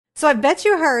So I bet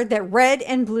you heard that red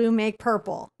and blue make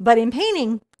purple, but in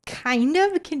painting, kind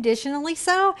of conditionally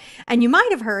so. And you might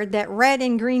have heard that red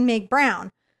and green make brown.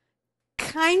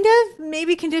 Kind of,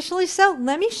 maybe conditionally so.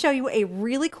 Let me show you a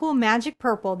really cool magic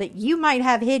purple that you might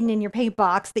have hidden in your paint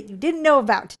box that you didn't know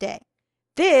about today.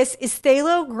 This is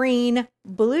Phthalo Green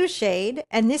Blue shade,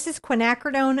 and this is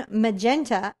Quinacridone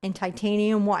Magenta and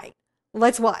Titanium White.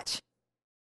 Let's watch.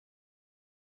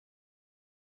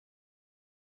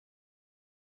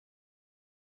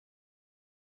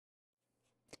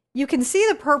 You can see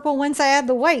the purple once I add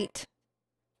the white.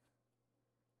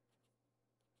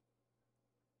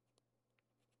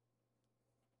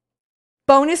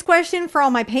 Bonus question for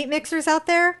all my paint mixers out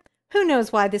there. Who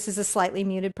knows why this is a slightly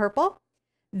muted purple?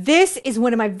 This is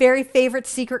one of my very favorite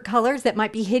secret colors that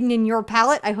might be hidden in your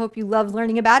palette. I hope you love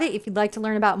learning about it. If you'd like to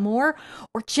learn about more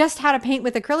or just how to paint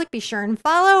with acrylic, be sure and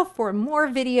follow for more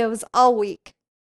videos all week.